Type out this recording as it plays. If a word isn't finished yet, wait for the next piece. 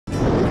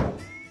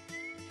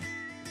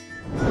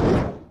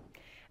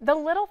The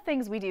little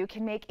things we do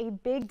can make a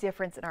big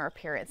difference in our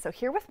appearance. So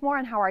here with more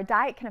on how our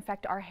diet can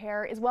affect our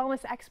hair is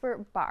wellness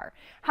expert Bar.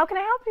 How can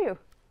I help you?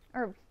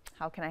 Or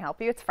how can I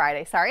help you? It's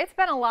Friday. Sorry, it's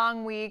been a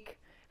long week.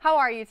 How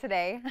are you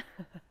today?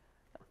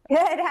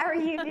 Good. How are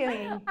you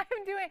doing?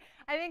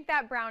 I think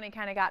that brownie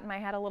kind of got in my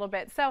head a little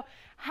bit. So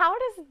how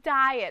does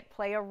diet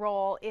play a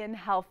role in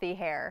healthy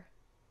hair?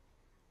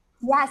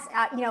 Yes,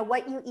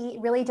 what you eat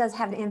really does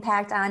have an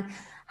impact on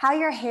how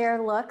your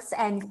hair looks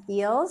and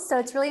feels. So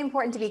it's really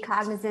important to be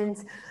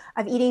cognizant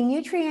of eating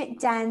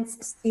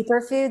nutrient-dense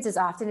superfoods as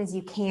often as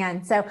you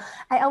can. So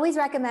I always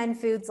recommend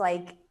foods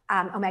like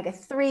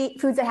omega-3,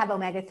 foods that have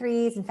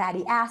omega-3s and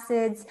fatty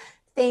acids.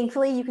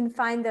 Thankfully, you can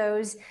find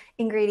those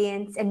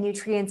ingredients and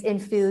nutrients in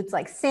foods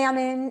like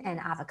salmon and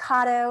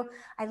avocado.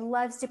 I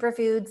love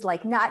superfoods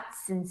like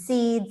nuts and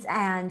seeds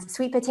and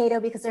sweet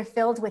potato because they're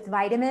filled with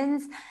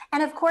vitamins.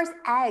 And of course,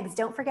 eggs.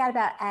 Don't forget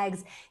about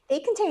eggs. They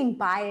contain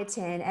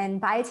biotin,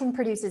 and biotin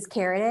produces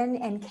keratin,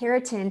 and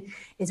keratin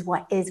is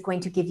what is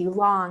going to give you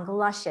long,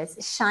 luscious,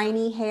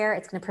 shiny hair.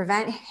 It's going to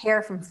prevent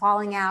hair from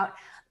falling out.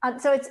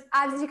 So it's,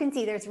 as you can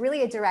see, there's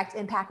really a direct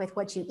impact with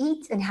what you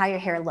eat and how your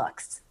hair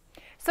looks.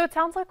 So it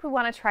sounds like we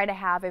want to try to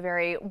have a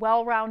very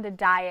well-rounded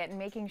diet and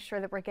making sure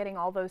that we're getting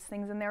all those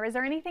things in there. Is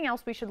there anything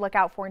else we should look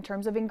out for in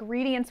terms of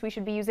ingredients we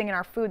should be using in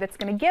our food that's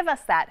going to give us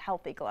that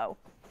healthy glow?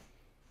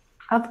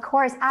 Of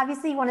course,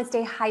 obviously you want to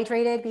stay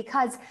hydrated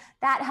because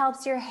that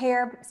helps your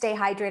hair stay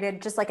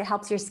hydrated just like it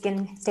helps your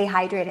skin stay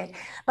hydrated.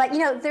 But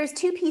there's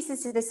two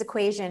pieces to this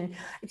equation.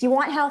 If you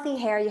want healthy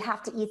hair, you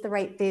have to eat the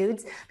right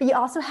foods, but you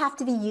also have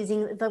to be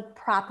using the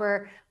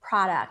proper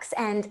products.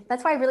 And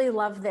that's why I really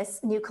love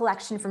this new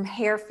collection from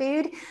Hair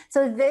Food.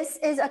 So this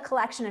is a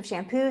collection of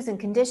shampoos and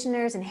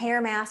conditioners and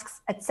hair masks,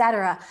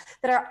 etc.,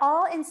 that are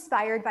all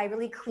inspired by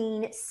really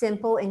clean,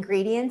 simple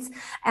ingredients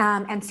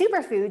and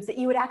superfoods that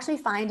you would actually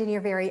find in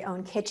your very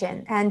own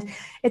kitchen. And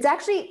it's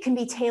actually can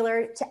be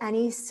tailored to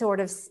any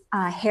sort of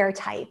hair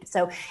type.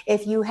 So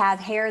if you have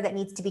hair that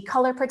needs to be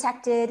color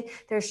protected,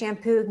 there's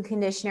shampoo and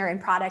conditioner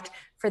and product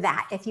for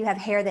that. If you have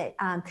hair that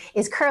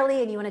is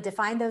curly and you want to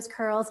define those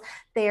curls,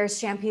 there's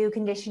shampoo,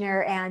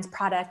 conditioner, and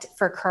product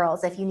for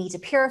curls. If you need to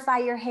purify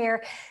your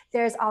hair,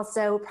 there's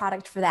also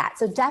product for that.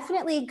 So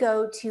definitely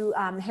go to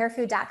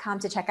hairfood.com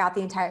to check out the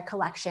entire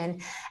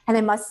collection. And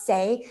I must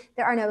say,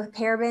 there are no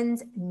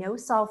parabens, no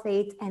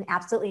sulfates, and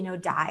absolutely no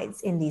dyes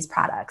in these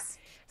products.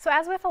 So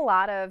as with a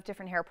lot of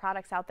different hair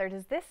products out there,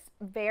 does this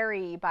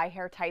vary by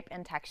hair type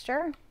and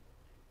texture?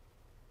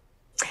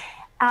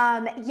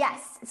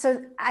 Yes.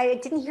 So I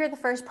didn't hear the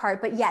first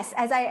part, but yes,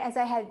 as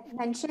I had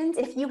mentioned,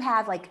 if you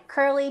have like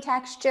curly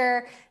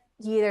texture,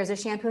 there's a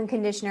shampoo and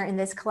conditioner in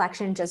this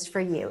collection just for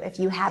you. If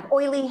you have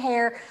oily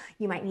hair,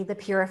 you might need the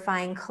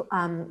purifying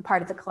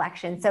part of the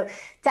collection. So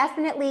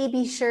definitely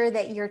be sure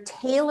that you're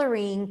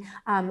tailoring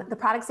the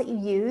products that you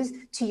use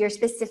to your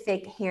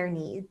specific hair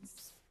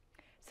needs.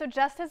 So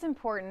just as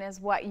important as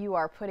what you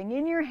are putting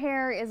in your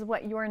hair is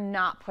what you're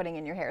not putting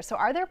in your hair. So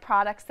are there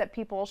products that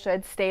people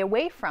should stay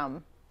away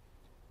from?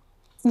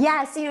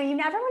 Yes, you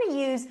never want to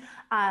use,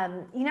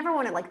 you never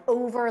want to like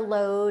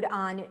overload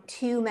on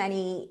too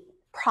many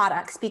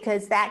products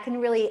because that can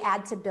really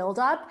add to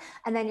buildup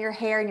and then your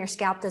hair and your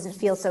scalp doesn't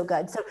feel so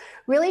good. So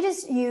really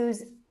just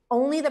use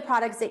only the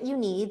products that you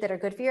need that are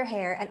good for your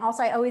hair. And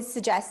also I always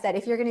suggest that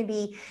if you're going to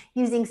be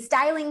using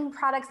styling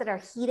products that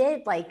are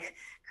heated, like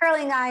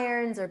curling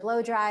irons or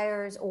blow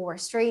dryers or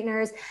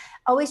straighteners,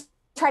 always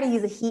try to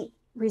use a heat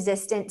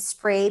resistant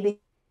spray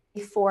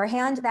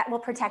beforehand that will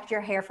protect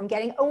your hair from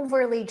getting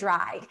overly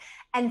dried.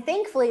 And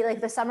thankfully, like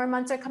the summer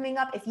months are coming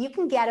up, if you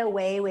can get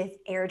away with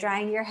air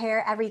drying your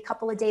hair every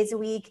couple of days a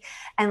week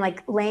and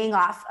like laying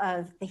off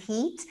of the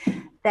heat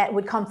that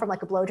would come from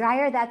like a blow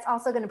dryer, that's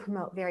also going to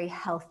promote very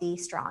healthy,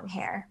 strong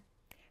hair.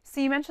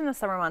 So you mentioned the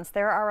summer months.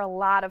 There are a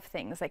lot of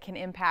things that can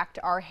impact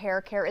our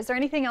hair care. Is there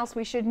anything else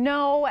we should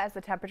know as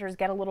the temperatures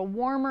get a little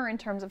warmer in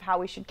terms of how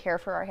we should care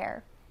for our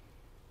hair?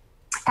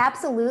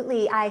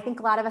 Absolutely. I think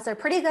a lot of us are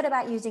pretty good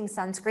about using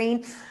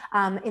sunscreen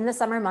in the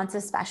summer months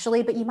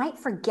especially, but you might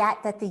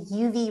forget that the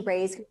UV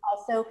rays can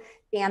also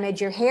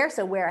damage your hair.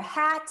 So wear a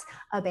hat,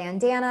 a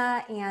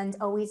bandana, and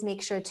always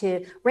make sure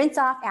to rinse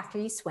off after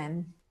you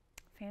swim.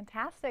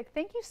 Fantastic.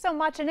 Thank you so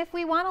much. And if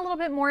we want a little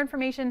bit more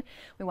information,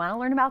 we want to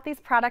learn about these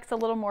products a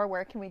little more,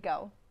 where can we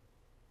go?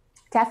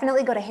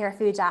 Definitely go to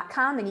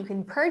hairfood.com and you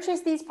can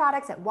purchase these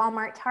products at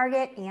Walmart,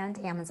 Target,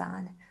 and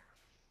Amazon.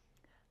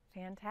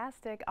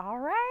 Fantastic. All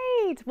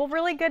right. Well,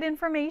 really good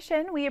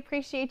information. We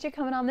appreciate you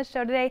coming on the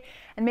show today,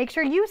 and make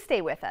sure you stay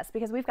with us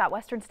because we've got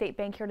Western State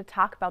Bank here to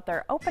talk about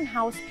their open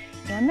house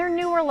and their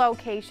newer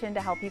location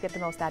to help you get the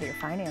most out of your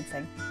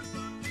financing.